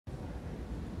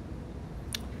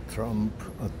Trump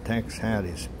attacks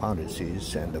Harris'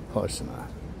 policies and persona.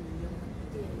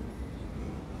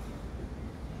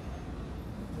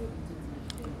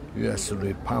 U.S.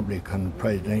 Republican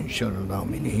presidential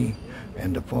nominee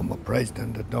and former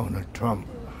President Donald Trump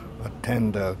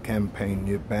attended a campaign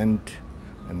event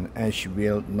in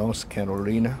Asheville, North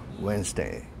Carolina,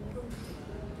 Wednesday.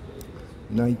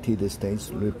 United States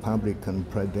Republican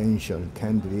presidential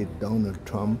candidate Donald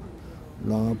Trump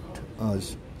launched a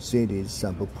series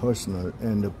of personal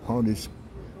and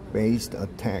policy-based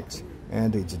attacks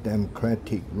at his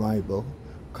Democratic rival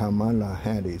Kamala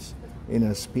Harris in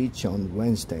a speech on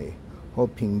Wednesday,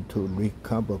 hoping to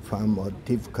recover from a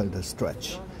difficult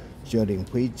stretch, during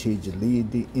which his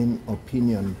lead in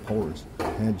opinion polls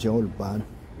had all but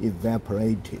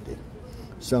evaporated.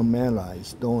 Some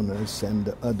allies, donors,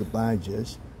 and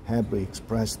advisors have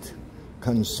expressed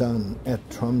concern at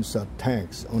Trump's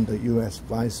attacks on the U.S.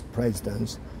 vice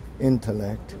president's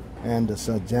intellect and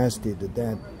suggested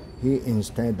that he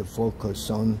instead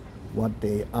focus on what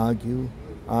they argue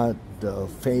are the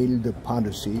failed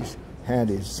policies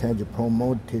Harris had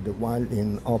promoted while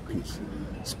in office.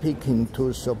 Speaking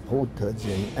to supporters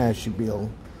in Asheville,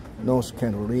 North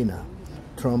Carolina,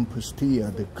 Trump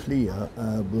steered clear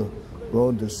of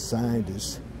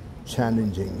broadsides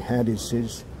challenging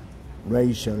Harris's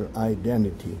racial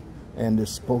identity and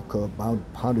spoke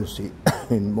about policy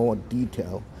in more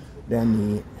detail than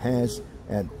he has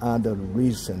at other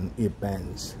recent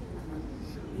events.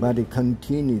 But he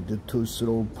continued to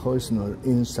throw personal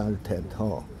insult at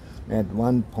her, at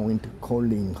one point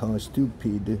calling her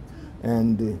stupid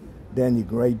and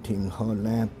denigrating her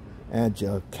laugh as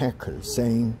a cackle,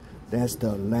 saying that's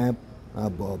the laugh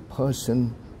of a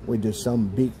person with some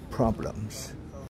big problems.